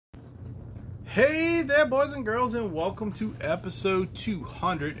Hey there, boys and girls, and welcome to episode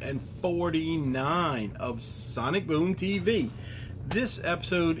 249 of Sonic Boom TV. This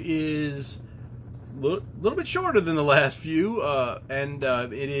episode is a little bit shorter than the last few, and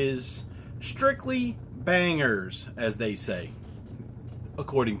it is strictly bangers, as they say,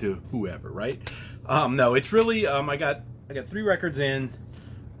 according to whoever, right? No, it's really I got 3 records in.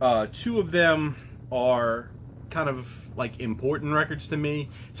 2 of them are kind of like important records to me.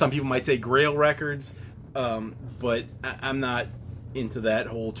 Some people might say grail records, but I'm not into that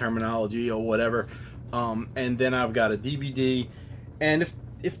whole terminology or whatever. And then I've got a DVD, and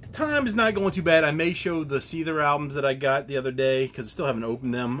if the time is not going too bad, I may show the Seether albums that I got the other day, because I still haven't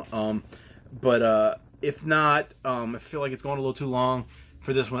opened them. But if not, I feel like it's going a little too long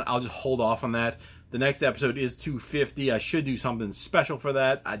for this one. I'll just hold off on that. The next episode is 250. I should do something special for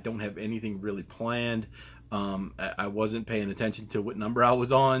that. I don't have anything really planned. I wasn't paying attention to what number I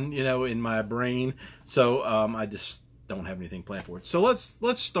was on, in my brain. So I just don't have anything planned for it. So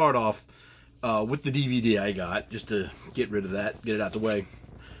let's start off with the DVD I got, just to get rid of that, get it out the way.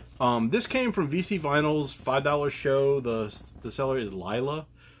 This came from VC Vinyl's $5 show. The seller is Lila.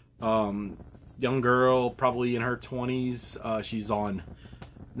 Young girl, probably in her 20s. She's on,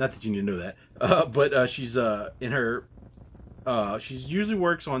 not that you need to know that, but she's in her, she usually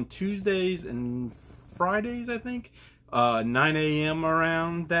works on Tuesdays and Fridays, I think, 9 a.m.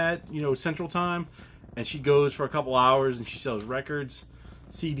 around that, Central Time, and she goes for a couple hours and she sells records,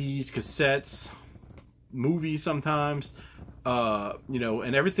 CDs, cassettes, movies sometimes,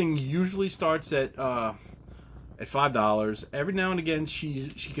 and everything usually starts at $5. Every now and again she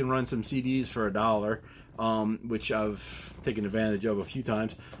can run some CDs for $1, which I've taken advantage of a few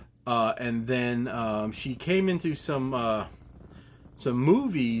times, and then she came into some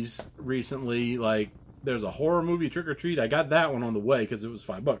movies recently. Like, there's a horror movie, Trick or Treat. I got that one on the way because it was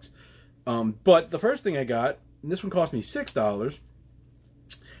 $5. But the first thing I got, and this one cost me $6.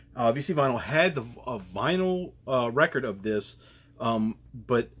 VC Vinyl had a vinyl record of this,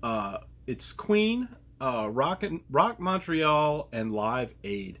 but it's Queen, Rock Montreal, and Live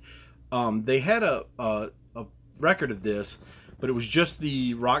Aid. They had a record of this, but it was just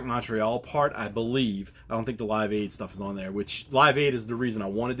the Rock Montreal part, I believe. I don't think the Live Aid stuff is on there, which Live Aid is the reason I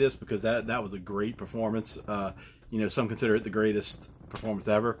wanted this, because that was a great performance. Some consider it the greatest performance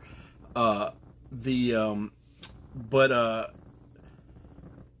ever. I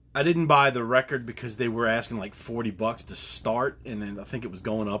didn't buy the record because they were asking like $40 to start, and then I think it was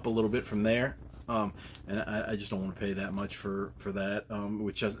going up a little bit from there. And I just don't want to pay that much for that,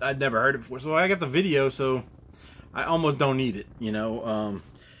 which I'd never heard of before. So I got the video, so I almost don't need it,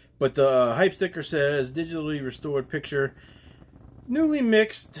 but the hype sticker says digitally restored picture, newly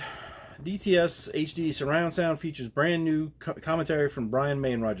mixed DTS HD surround sound, features brand new commentary from Brian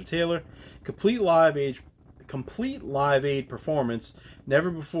May and Roger Taylor, complete Live Aid performance, never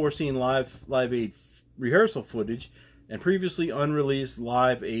before seen Live Aid rehearsal footage, and previously unreleased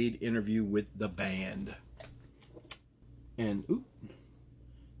Live Aid interview with the band. And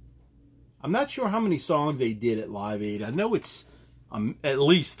I'm not sure how many songs they did at Live Aid. I know it's at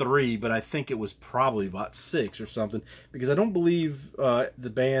least 3, but I think it was probably about 6 or something, because I don't believe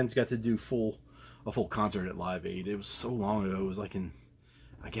the bands got to do a full concert at Live Aid. It was so long ago. It was like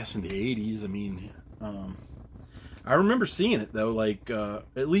I guess in the 80s. I mean, I remember seeing it though. Like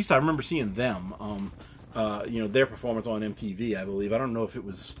at least I remember seeing them. Their performance on MTV, I believe. I don't know if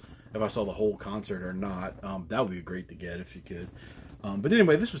I saw the whole concert or not. That would be great to get if you could. But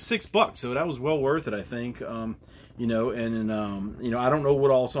anyway, this was $6, so that was well worth it, I think. I don't know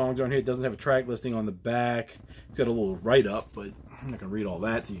what all songs are on here. It doesn't have a track listing on the back. It's got a little write-up, but I'm not gonna read all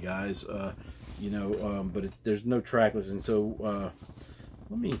that to you guys. There's no track listing. So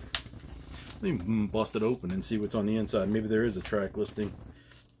let me bust it open and see what's on the inside. Maybe there is a track listing.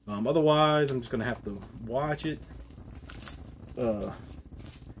 Otherwise, I'm just gonna have to watch it.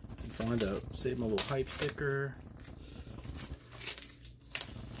 Save my little hype sticker.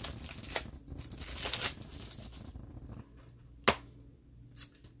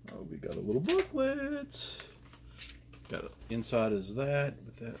 We got a little booklet. Got inside is that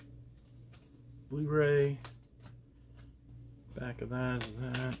with that Blu-ray. Back of that is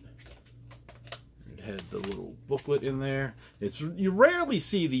that. It had the little booklet in there. You rarely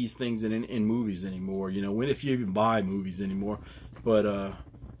see these things in movies anymore. If you even buy movies anymore. But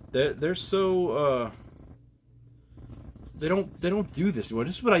they're so they don't do this anymore.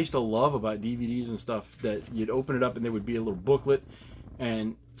 This is what I used to love about DVDs and stuff. That you'd open it up and there would be a little booklet.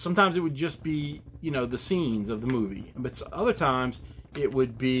 And sometimes it would just be, the scenes of the movie. But other times it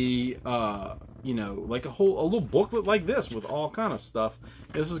would be, you know, like a little booklet like this with all kind of stuff.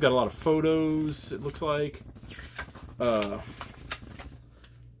 This has got a lot of photos, it looks like. Kind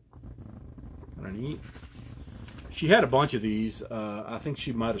of neat. She had a bunch of these. I think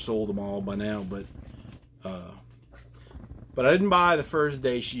she might have sold them all by now, but I didn't buy the first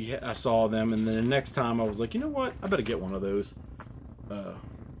day I saw them, and then the next time I was like, you know what, I better get one of those,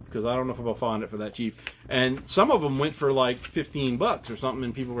 because I don't know if I'll find it for that cheap. And some of them went for like 15 bucks or something,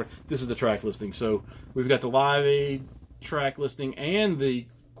 and people were, this is the track listing. So we've got the Live Aid track listing and the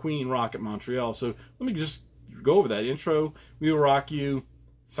Queen Rock at Montreal. So let me just go over that intro. We Will Rock You,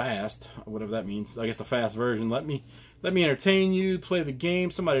 fast, whatever that means. I guess the fast version. Let me entertain you, play the game,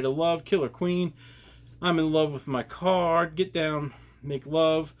 somebody to love, Killer Queen, I'm in love with my car, get down, make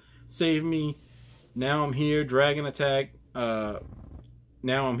love, save me, now I'm here, Dragon Attack, now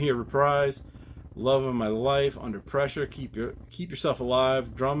I'm here, reprise, love of my life, under pressure, keep yourself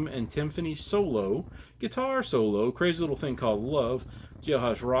alive, drum and timpani solo, guitar solo, crazy little thing called love,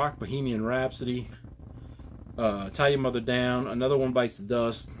 Jailhouse Rock, Bohemian Rhapsody, tie your mother down, another one bites the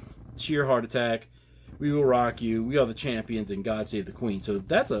dust, sheer heart attack, we will rock you, we are the champions, and God save the Queen. So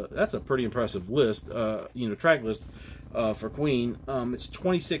that's a pretty impressive list, you know, track list for Queen. It's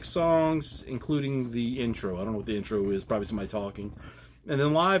 26 songs, including the intro. I don't know what the intro is, probably somebody talking. And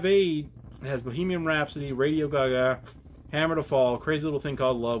then Live Aid has Bohemian Rhapsody, Radio Gaga, Hammer to Fall, Crazy Little Thing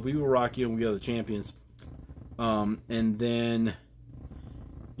Called Love, We Will Rock You, and We Are the Champions. And then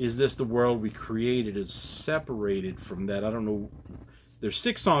Is This the World We Created is separated from that. I don't know. There's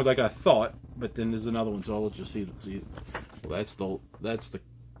 6 songs like I thought, but then there's another one, so I'll just see. Well, that's the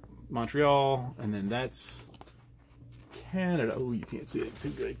Montreal, and then that's Canada. Oh, you can't see it too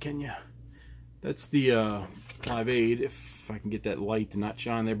good, can you? That's the Live Aid, if I can get that light to not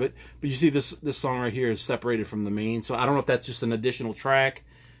shine there. But you see this song right here is separated from the main, so I don't know if that's just an additional track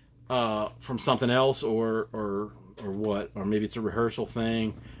from something else or what, or maybe it's a rehearsal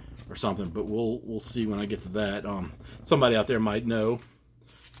thing or something. But we'll see when I get to that. Somebody out there might know.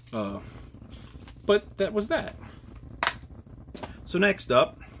 But that was that. So next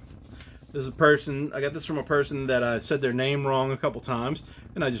up, this is a person, I got this from a person that I said their name wrong a couple times,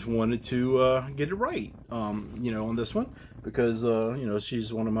 and I just wanted to get it right, you know, on this one, because, you know,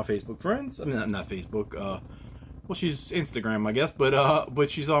 she's one of my Facebook friends. I mean, not Facebook, well, she's Instagram, I guess,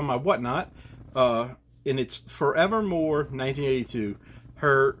 but she's on my Whatnot, and it's Forevermore 1982.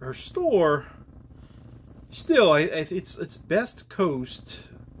 Her store, still, it's Best Coast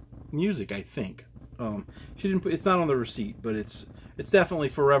Music, I think. She didn't put, it's not on the receipt, but it's definitely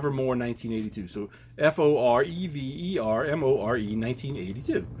Forevermore 1982. So Forevermore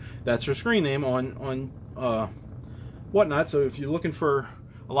 1982. That's her screen name on Whatnot. So if you're looking for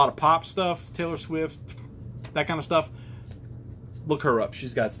a lot of pop stuff, Taylor Swift, that kind of stuff, look her up.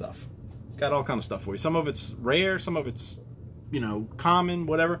 She's got stuff. It's got all kind of stuff for you. Some of it's rare, some of it's, you know, common,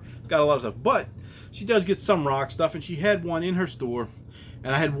 whatever. Got a lot of stuff, but she does get some rock stuff, and she had one in her store.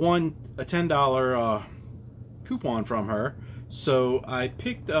 And I had a $10 coupon from her, so I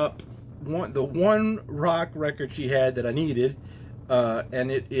picked up the one rock record she had that I needed,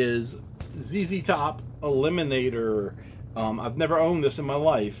 and it is ZZ Top Eliminator. I've never owned this in my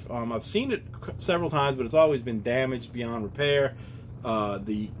life. I've seen it several times, but it's always been damaged beyond repair.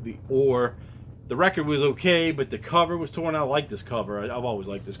 The record was okay, but the cover was torn out. I like this cover. I've always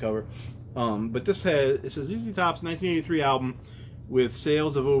liked this cover. But it says ZZ Top's 1983 album, with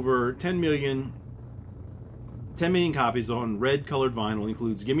sales of over 10 million copies on red colored vinyl,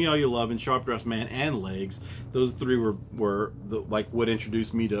 includes Gimme All Your Love and Sharp Dressed Man and Legs. Those three were like what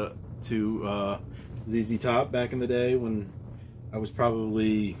introduced me to ZZ Top back in the day, when I was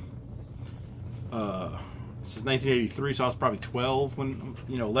probably this is 1983, so I was probably 12 when,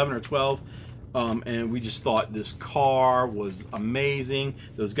 you know, 11 or 12. And we just thought this car was amazing.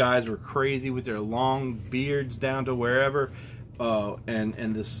 Those guys were crazy with their long beards down to wherever.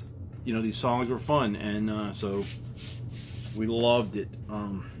 And this, you know, these songs were fun, and so we loved it.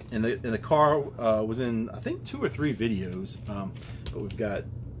 And the car was in, I think, 2 or 3 videos, but we've got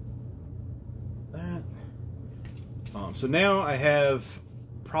that. So now I have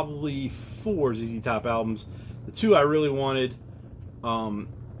probably 4 ZZ Top albums. The 2 I really wanted,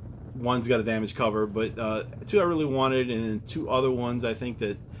 one's got a damaged cover, but 2 I really wanted, and then 2 other ones I think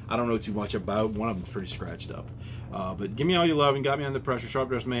that I don't know too much about. One of them's pretty scratched up. But Give Me All Your Love and Got Me Under Pressure, Sharp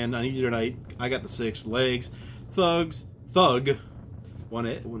Dressed Man, I Need You Tonight, I Got the 6, Legs, Thug, no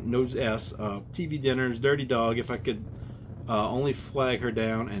S, TV Dinners, Dirty Dog, If I Could Only Flag Her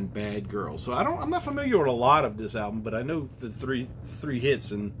Down, and Bad Girl. So I'm not familiar with a lot of this album, but I know the three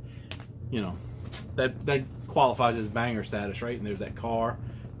hits, and you know that qualifies as banger status, right? And there's that car.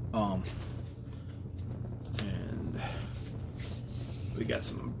 And we got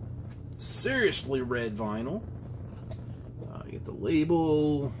some seriously red vinyl. You get the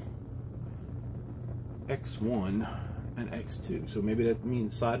label X1 and X2. So maybe that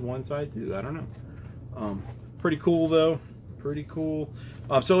means side 1, side 2. I don't know. Pretty cool though. Pretty cool.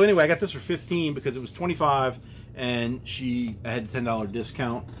 So anyway, I got this for 15 because it was 25, and I had a $10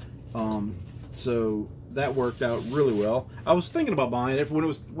 discount. So that worked out really well. I was thinking about buying it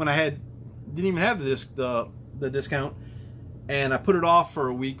when I didn't even have the discount, and I put it off for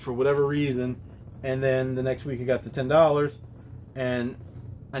a week for whatever reason, and then the next week I got the $10, and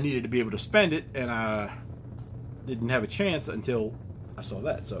I needed to be able to spend it, and I didn't have a chance until I saw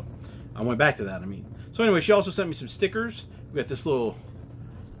that. So I went back to that. So anyway, she also sent me some stickers. We got this little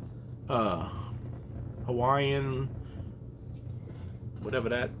Hawaiian, whatever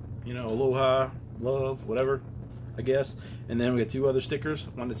that, aloha, love, whatever, I guess. And then we got 2 other stickers.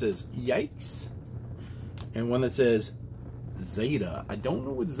 One that says yikes, and one that says Zeta. I don't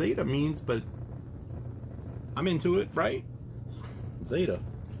know what Zeta means, but I'm into it, right? Zeta.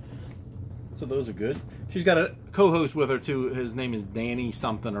 So those are good. She's got a co-host with her too. His name is Danny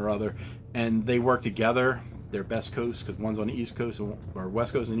something or other, and they work together. They're best coast because one's on the East Coast or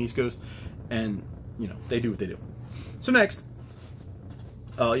West Coast and East Coast, and they do what they do. So next,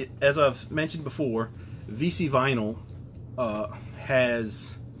 as I've mentioned before, VC Vinyl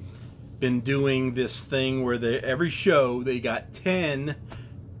has been doing this thing where every show they got 10.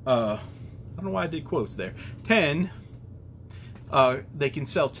 I don't know why I did quotes there. 10. They can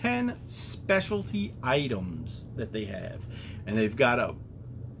sell 10 specialty items that they have, and they've got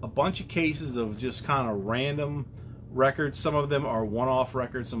a bunch of cases of just kind of random records. Some of them are one-off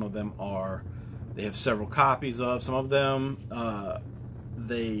records. Some of them they have several copies of. Some of them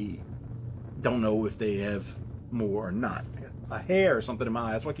they don't know if they have more or not. I got a hair or something in my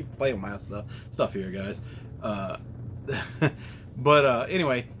eye. That's why I keep playing with my stuff here, guys. But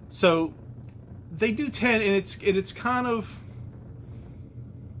anyway, so they do 10, and it's kind of,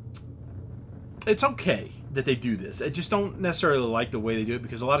 it's okay that they do this. I just don't necessarily like the way they do it,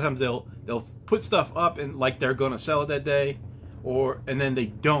 because a lot of times they'll put stuff up and like they're going to sell it that day, and then they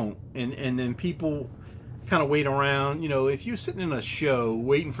don't, and then people kind of wait around. If you're sitting in a show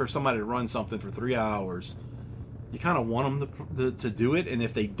waiting for somebody to run something for 3 hours, you kind of want them to do it, and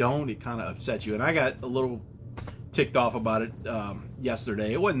if they don't, it kind of upsets you. And I got a little ticked off about it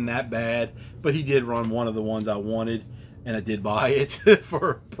yesterday. It wasn't that bad, but he did run one of the ones I wanted, and I did buy it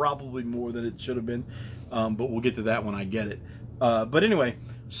for probably more than it should have been. But we'll get to that when I get it. But anyway,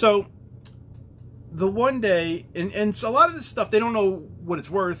 so the one day, and so a lot of this stuff, they don't know what it's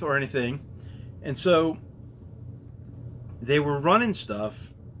worth or anything. And so they were running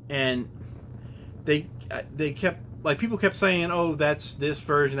stuff, and they kept, like, people kept saying, oh, that's this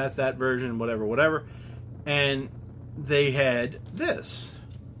version, that's that version, whatever. And they had this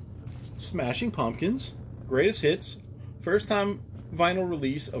Smashing Pumpkins Greatest Hits, first time vinyl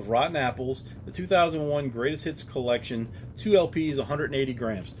release of Rotten Apples, the 2001 Greatest Hits Collection, 2 LPs, 180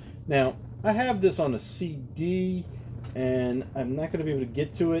 grams. Now, I have this on a CD, and I'm not going to be able to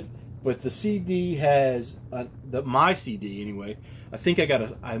get to it, but the CD has, my CD anyway,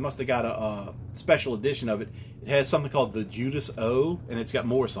 I must have got a special edition of it. It has something called the Judas O, and it's got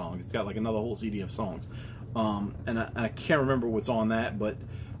more songs. It's got like another whole CD of songs. And I can't remember what's on that, but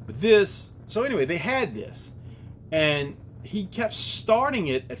this, so anyway, they had this, and he kept starting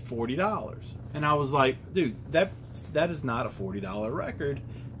it at $40, and I was like, dude, that is not a $40 record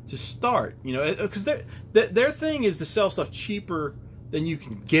to start, because their thing is to sell stuff cheaper than you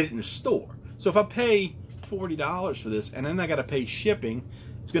can get it in the store. So if I pay $40 for this, and then I got to pay shipping,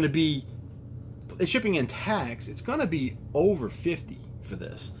 it's going to be shipping and tax. It's going to be over $50 for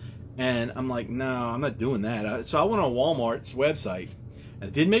this, and I'm like, no, I'm not doing that. So I went on Walmart's website, and I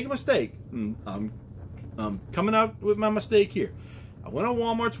did make a mistake. I'm coming out with my mistake here. I went on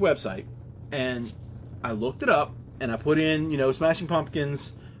Walmart's website, and I looked it up, and I put in, Smashing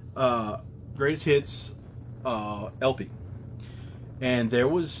Pumpkins Greatest Hits LP. And there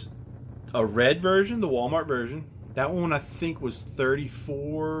was a red version, the Walmart version. That one I think was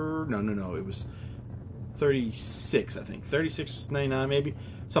 34. No, it was 36, I think. 36.99 maybe.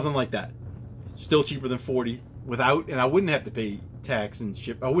 Something like that. Still cheaper than 40 without, and I wouldn't have to pay tax and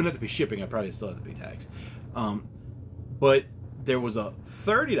ship. I wouldn't have to pay shipping. I probably still have to pay tax. But there was a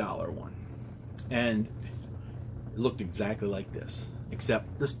 $30 one, and it looked exactly like this,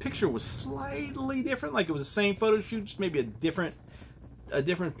 except this picture was slightly different. Like it was the same photo shoot, just maybe a different a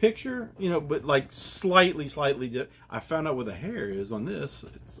different picture, you know, but like slightly. I found out where the hair is on this.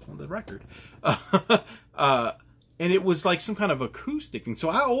 It's on the record. And it was like some kind of acoustic thing. So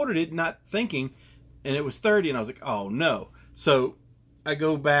I ordered it not thinking, and it was 30, and I was like, oh no. So I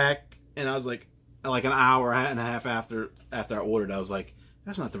go back, and I was like an hour and a half after I ordered, I was like,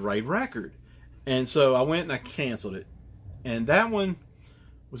 that's not the right record. And so I went and I canceled it. And that one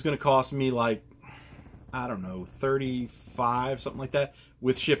was going to cost me like, I don't know, 35, something like that,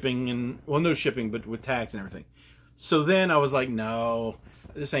 with shipping and, well, no shipping, but with tax and everything. So then I was like, no,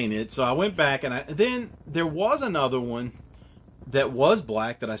 this ain't it. So I went back, and then there was another one that was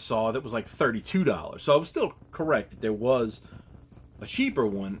black that I saw that was like $32. So I was still correct that there was a cheaper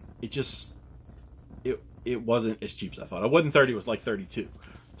one. It just, it wasn't as cheap as I thought. It wasn't 30, it was like 32.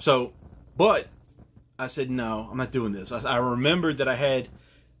 So, but I said, no, I'm not doing this. I remembered that I had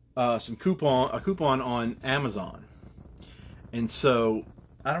a coupon on Amazon. And so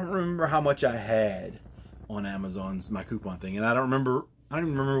I don't remember how much I had on Amazon's my coupon thing. And I don't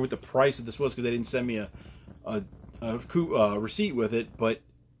even remember what the price of this was, because they didn't send me a receipt with it, but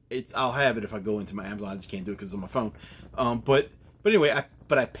I'll have it if I go into my Amazon. I just can't do it because it's on my phone. But anyway,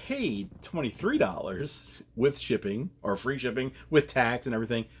 I paid $23 with shipping, or free shipping, with tax and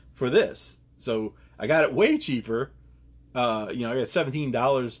everything for this. So I got it way cheaper. You know, I got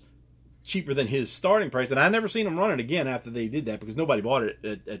 $17 cheaper than his starting price, and I never seen him run it again after they did that, because nobody bought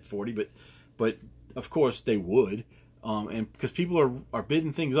it at 40. But of course they would, and because people are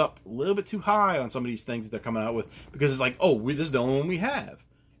bidding things up a little bit too high on some of these things that they're coming out with, because it's like, oh, this is the only one we have.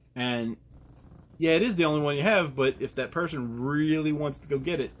 And yeah, it is the only one you have, but if that person really wants to go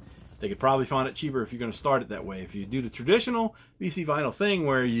get it, they could probably find it cheaper if you're going to start it that way. If you do the traditional BC Vinyl thing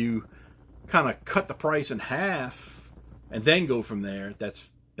where you kind of cut the price in half and then go from there,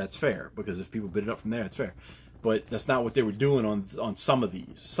 that's fair, because if people bid it up from there, it's fair. But that's not what they were doing on some of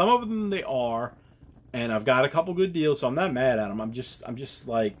these. Some of them they are, and I've got a couple good deals, so I'm not mad at them. I'm just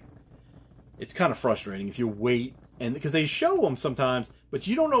like, it's kind of frustrating if you wait, and because they show them sometimes, but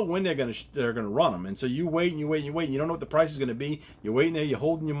you don't know when they're gonna run them, and so you wait and you wait and you wait, and you don't know what the price is gonna be. You're waiting there, you're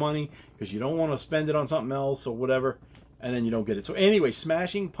holding your money because you don't want to spend it on something else or whatever, and then you don't get it. So anyway,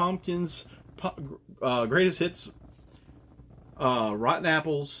 Smashing Pumpkins, greatest hits, Rotten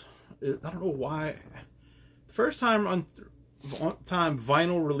Apples. I don't know why. The first time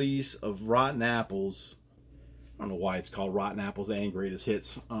vinyl release of Rotten Apples. I don't know why it's called Rotten Apples and Greatest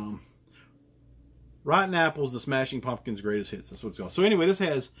Hits. Rotten Apples, the Smashing Pumpkins Greatest Hits. That's what it's called. So anyway, this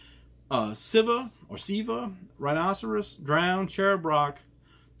has Siva, Rhinoceros, Drown, Cherub Rock,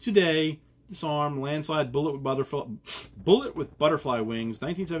 Today, Disarm, Landslide, Bullet with Butterfly Wings,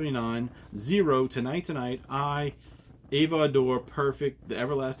 1979, Zero, Tonight Tonight, I, Ava Adore, Perfect, The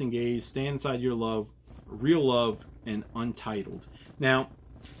Everlasting Gaze, Stand Inside Your Love, Real Love, and Untitled. Now,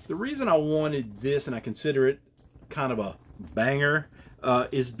 the reason I wanted this, and I consider it kind of a banger,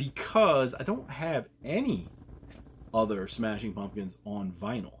 is because I don't have any other Smashing Pumpkins on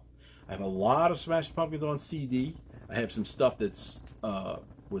vinyl. I have a lot of Smashing Pumpkins on CD. I have some stuff that's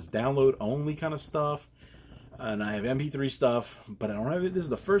was download only kind of stuff, and I have MP3 stuff, but I don't have it. This is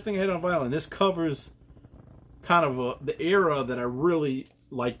the first thing I had on vinyl, and this covers kind of the era that I really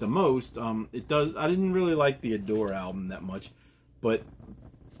like the most. It does. I didn't really like the Adore album that much, but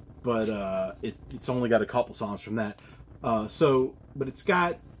it's only got a couple songs from that. But it's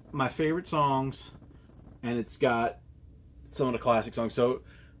got my favorite songs, and it's got some of the classic songs. So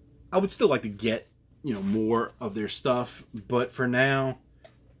I would still like to get, you know, more of their stuff, but for now,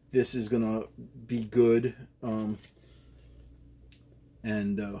 this is gonna be good, and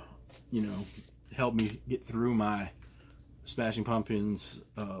you know, help me get through my Smashing Pumpkins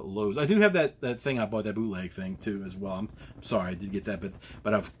lows. I do have that thing I bought, that bootleg thing too as well. I'm sorry I did get that,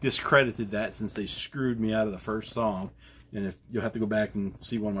 but I've discredited that since they screwed me out of the first song. And if you'll have to go back and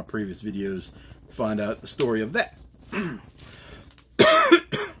see one of my previous videos to find out the story of that.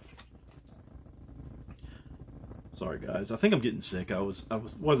 Sorry guys, I think I'm getting sick. I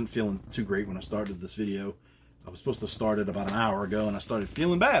wasn't feeling too great when I started this video. I was supposed to start it about an hour ago, and I started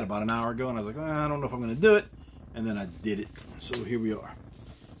feeling bad about an hour ago, and I was like, I don't know if I'm going to do it. And then I did it. So here we are.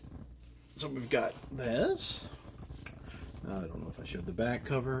 So we've got this. I don't know if I showed the back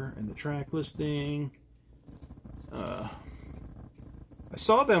cover and the track listing. I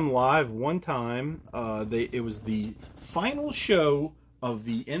saw them live one time. It was the final show of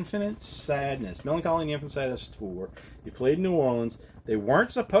the Infinite Sadness, Melancholy and Infinite Sadness tour. They played in New Orleans. They weren't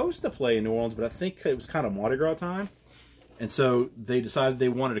supposed to play in New Orleans, but I think it was kind of Mardi Gras time. And so they decided they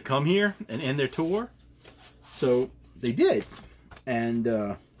wanted to come here and end their tour. So they did. And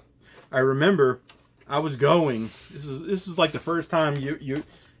I remember I was going. This is like the first time you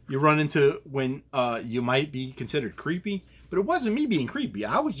run into when you might be considered creepy, but it wasn't me being creepy.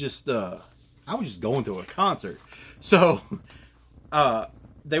 I was just going to a concert. So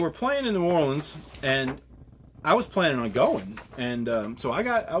they were playing in New Orleans, and I was planning on going. And so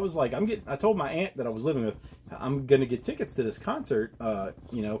I was like, I told my aunt that I was living with, I'm gonna get tickets to this concert.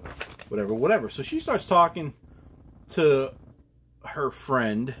 You know, whatever. So she starts talking to her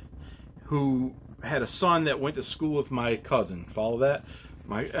friend who had a son that went to school with my cousin. Follow that?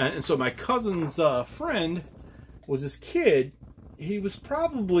 And so my cousin's friend was this kid. He was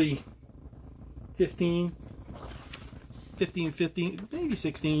probably 15, maybe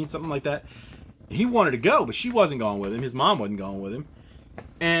 16, something like that. He wanted to go, but she wasn't going with him. His mom wasn't going with him.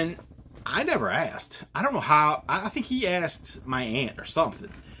 And I never asked. I don't know how. I think he asked my aunt or something.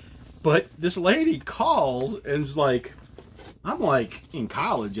 But this lady calls and is like, I'm like in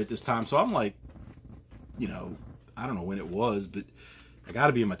college at this time, so I'm like, you know, I don't know when it was, but I got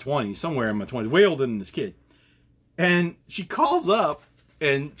to be in my 20s, somewhere in my 20s, way older than this kid. And she calls up,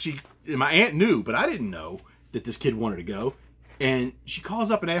 and my aunt knew, but I didn't know that this kid wanted to go. And she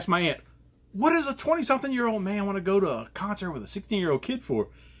calls up and asks my aunt, what does a 20-something-year-old man want to go to a concert with a 16-year-old kid for?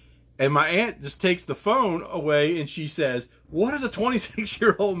 And my aunt just takes the phone away and she says, what does a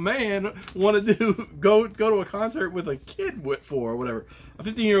 26-year-old man want to do? Go to a concert with a kid for, or whatever. A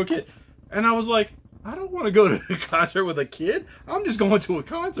 15-year-old kid. And I was like, I don't want to go to a concert with a kid. I'm just going to a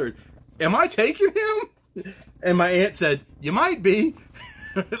concert. Am I taking him? And my aunt said, you might be.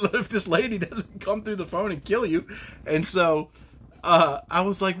 If this lady doesn't come through the phone and kill you. And so I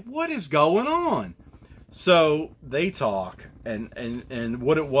was like, what is going on? So they talk, and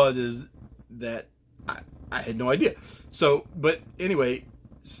what it was is that I had no idea. So, but anyway,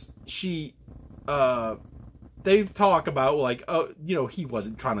 they talk about like, oh, you know, he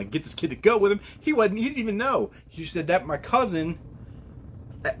wasn't trying to get this kid to go with him. He didn't even know. He said that my cousin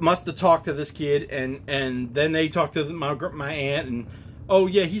must have talked to this kid, and then they talked to my aunt, and oh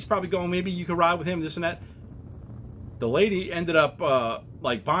yeah, he's probably going. Maybe you could ride with him, this and that. The lady ended up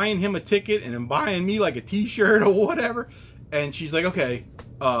like buying him a ticket and then buying me like a T-shirt or whatever. And she's like, okay,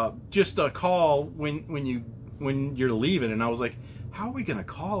 just call when you're leaving. And I was like, how are we gonna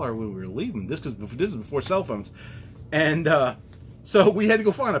call her when we're leaving? This is before cell phones. And so we had to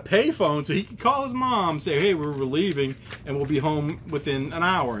go find a payphone so he could call his mom, say, hey, we're leaving and we'll be home within an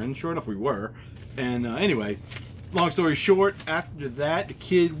hour. And sure enough, we were. And anyway, long story short, after that, the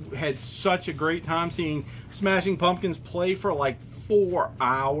kid had such a great time seeing Smashing Pumpkins play for like 4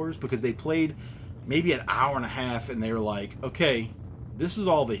 hours, because they played maybe an hour and a half, and they were like, okay, this is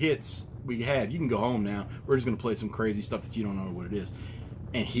all the hits we have. You can go home now. We're just going to play some crazy stuff that you don't know what it is.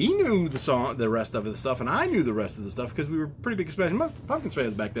 And he knew the rest of the stuff, and I knew the rest of the stuff because we were pretty big Smashing Pumpkins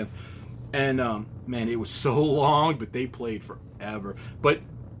fans back then. And man, it was so long, but they played forever. But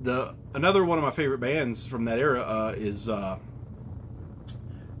another one of my favorite bands from that era is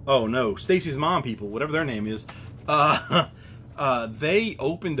oh no, Stacy's Mom People, whatever their name is. They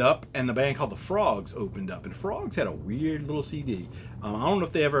opened up, and the band called the Frogs opened up, and Frogs had a weird little CD. I don't know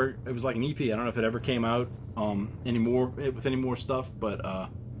if it was like an EP. I don't know if it ever came out anymore with any more stuff, but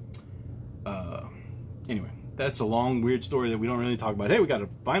anyway, that's a long weird story that we don't really talk about. Hey, we got a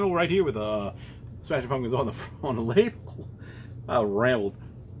vinyl right here with Smashing Pumpkins on the label. I rambled.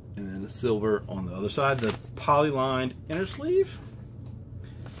 And then the silver on the other side, the poly-lined inner sleeve.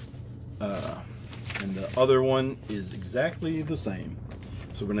 And the other one is exactly the same.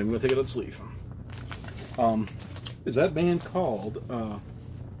 So we're not even going to take it out of the sleeve. Is that band called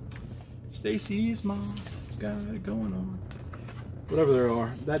Stacy's Mom Got It Going On? Whatever they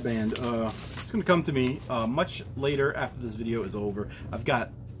are, that band. It's going to come to me much later after this video is over. I've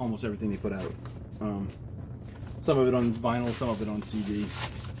got almost everything they put out. Some of it on vinyl, some of it on CD.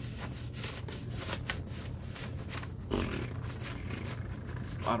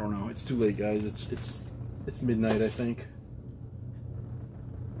 I don't know. It's too late, guys. It's midnight, I think.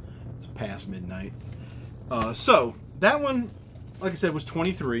 It's past midnight. So that one, like I said, was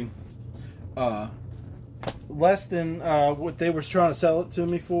 $23. Less than what they were trying to sell it to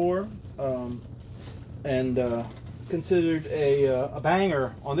me for, and considered a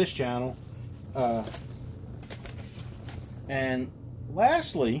banger on this channel. And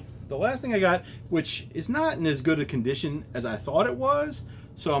lastly, the last thing I got, which is not in as good a condition as I thought it was,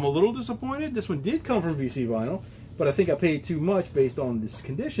 so I'm a little disappointed. This one did come from VC Vinyl, but I think I paid too much based on this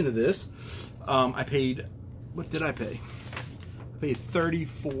condition of this. I paid, what did I pay? I paid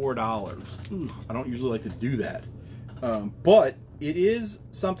 $34. Ooh, I don't usually like to do that. But it is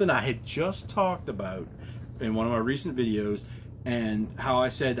something I had just talked about in one of my recent videos, and how I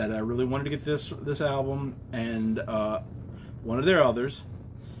said that I really wanted to get this album and one of their others,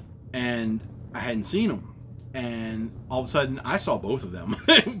 and I hadn't seen them, and all of a sudden I saw both of them,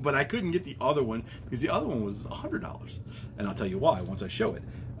 but I couldn't get the other one because the other one was $100, and I'll tell you why once I show it.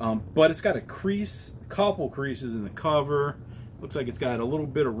 But it's got a couple creases in the cover. Looks like it's got a little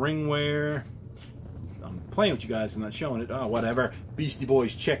bit of ring wear. I'm playing with you guys and not showing it. Oh, whatever. Beastie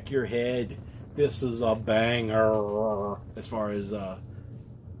Boys, check your head. This is a banger as far as that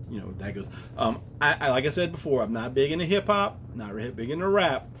goes. I like I said before, I'm not big into hip hop, not big into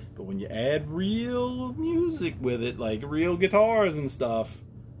rap, but when you add real music with it, like real guitars and stuff,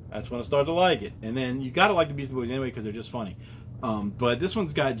 that's when I start to like it. And then you gotta like the Beastie Boys anyway because they're just funny. But this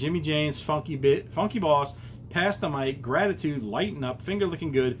one's got Jimmy James, Funky Boss, Pass the Mic, Gratitude, Lighten Up, Finger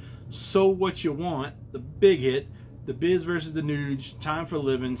Licking Good, So What You Want, the big hit, The Biz versus the Nuge, Time for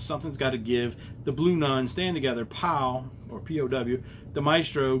Living, Something's Gotta Give, The Blue Nun, Stand Together, POW, or P-O-W, The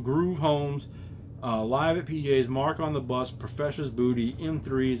Maestro, Groove Homes, Live at PJ's, Mark on the Bus, Professor's Booty,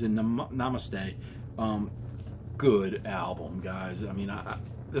 M3s, and Namaste. Good album, guys. I mean,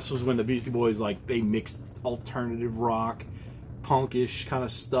 this was when the Beastie Boys, like, they mixed alternative rock, punkish kind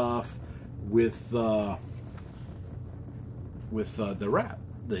of stuff with the rap,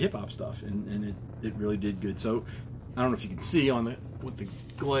 the hip hop stuff, and it really did good. So I don't know if you can see with the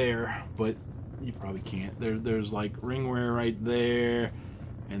glare, but you probably can't. There's like ring wear right there,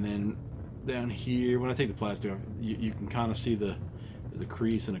 and then down here when I take the plastic off, you can kind of see there's a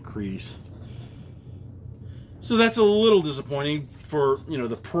crease and a crease. So that's a little disappointing for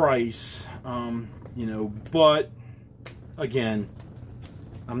the price, but again,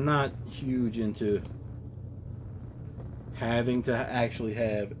 I'm not huge into having to actually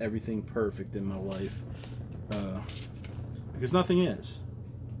have everything perfect in my life, because nothing is.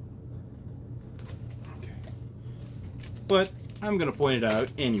 Okay. But I'm going to point it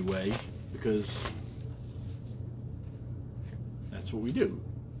out anyway, because that's what we do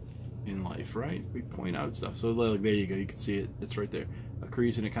in life, right? We point out stuff. So like, there you go, you can see it. It's right there, a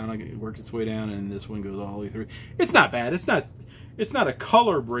crease, and it kind of works its way down, and this one goes all the way through. It's not bad. It's not a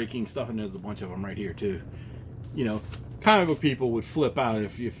color breaking stuff, and there's a bunch of them right here too. Comic book people would flip out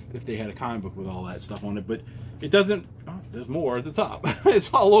if they had a comic book with all that stuff on it, but it doesn't. Oh, there's more at the top.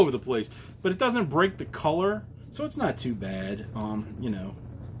 It's all over the place, but it doesn't break the color, so it's not too bad.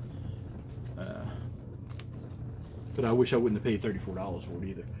 But I wish I wouldn't have paid $34 for it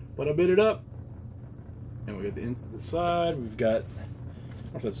either. But I bid it up, and we got the side. We've got, I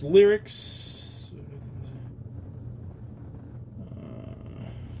don't know if that's lyrics.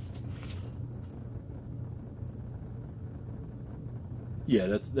 Yeah,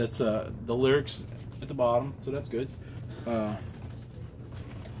 that's the lyrics at the bottom, so that's good. Don't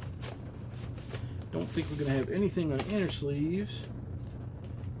think we're gonna have anything on inner sleeves,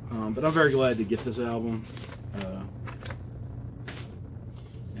 but I'm very glad to get this album.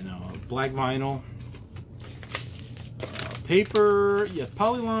 Black vinyl, paper, yeah,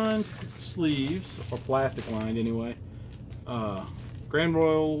 polylined sleeves, or plastic lined anyway. Grand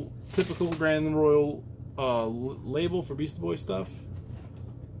Royal, typical Grand Royal label for Beastie Boys stuff.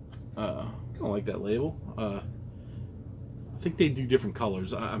 I don't like that label. I think they do different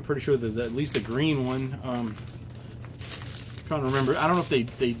colors. I'm pretty sure there's at least a green one. Trying to remember. I don't know if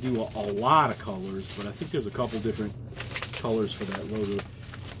they do a lot of colors, but I think there's a couple different colors for that logo.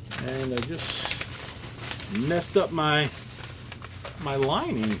 And I just messed up my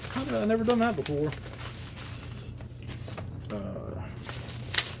lining. I've never done that before. There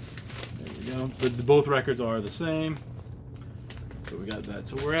we go. But both records are the same. So we got that.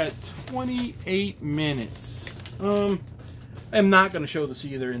 So we're at 28 minutes. I'm not going to show this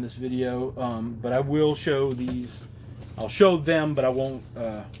either in this video, but I will show these. I'll show them, but I won't.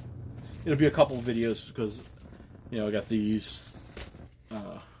 It'll be a couple of videos because, I got these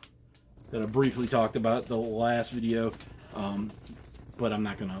that I briefly talked about the last video, but I'm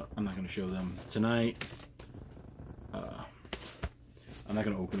not gonna show them tonight. I'm not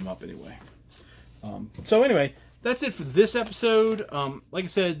gonna open them up anyway. So anyway, that's it for this episode. Like I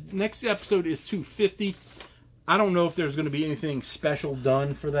said, next episode is 250. I don't know if there's going to be anything special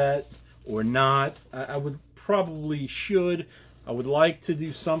done for that or not. I would probably should. I would like to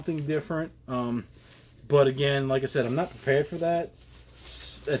do something different. But again, like I said, I'm not prepared for that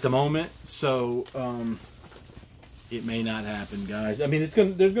at the moment. So it may not happen, guys. I mean, there's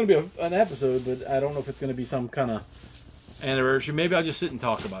going to be an episode, but I don't know if it's going to be some kind of anniversary. Maybe I'll just sit and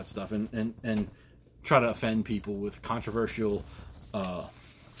talk about stuff and try to offend people with controversial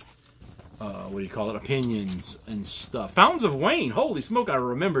what do you call it, opinions and stuff. Fountains of Wayne, holy smoke, I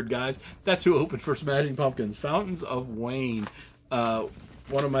remembered, guys. That's who opened for Smashing Pumpkins. Fountains of Wayne, one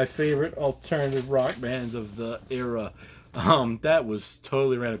of my favorite alternative rock bands of the era. That was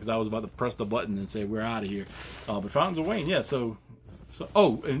totally random because I was about to press the button and say we're out of here. But Fountains of Wayne, yeah. So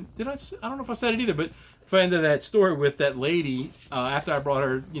oh, and I don't know if I said it either, but if I ended that story with that lady after I brought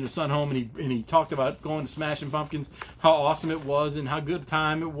her, son home, and he talked about going to Smashing Pumpkins, how awesome it was and how good a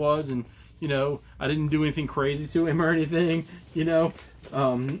time it was, and I didn't do anything crazy to him or anything, not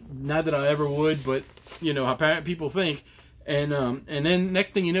that I ever would, but how people think, and then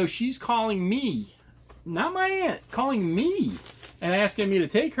next thing you know, she's calling me, not my aunt, calling me and asking me to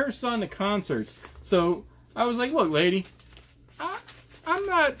take her son to concerts. So I was like, look, lady, I'm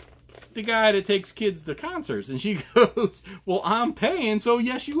not the guy that takes kids to concerts. And she goes, well, I'm paying, so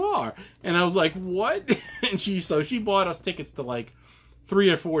yes, you are. And I was like, what? And she bought us tickets to like 3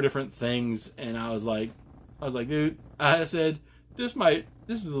 or 4 different things. And I was like, dude, I said, this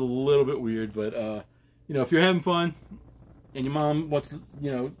is a little bit weird, but if you're having fun and your mom wants to,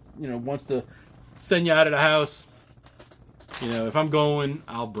 wants to send you out of the house, if I'm going,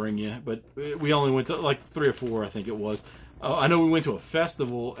 I'll bring you. But we only went to like 3 or 4, I think it was. I know we went to a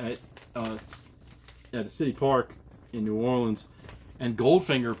festival at a city park in New Orleans, and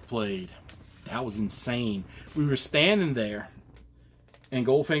Goldfinger played. That was insane. We were standing there, and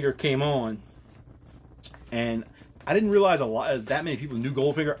Goldfinger came on, and I didn't realize that many people knew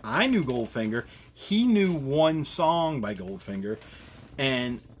Goldfinger. I knew Goldfinger. He knew one song by Goldfinger,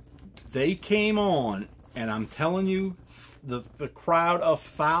 and they came on, and I'm telling you, the crowd of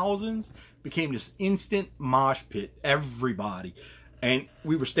thousands became this instant mosh pit. Everybody. And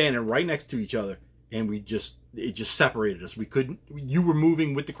we were standing right next to each other, and it just separated us. We couldn't, you were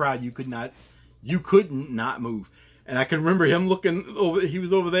moving with the crowd. You couldn't not move. And I can remember him looking over, he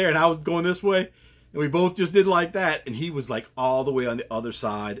was over there and I was going this way, and we both just did like that. And he was like all the way on the other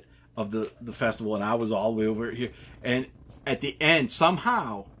side of the festival, and I was all the way over here. And at the end,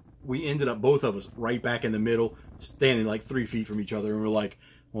 somehow we ended up, both of us, right back in the middle, standing like 3 feet from each other. And we're like,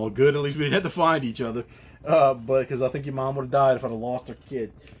 well, good, at least we didn't have to find each other. But because I think your mom would have died if I'd have lost her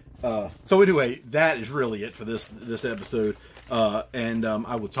kid. So anyway, that is really it for this episode. And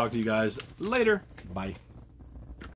I will talk to you guys later. Bye.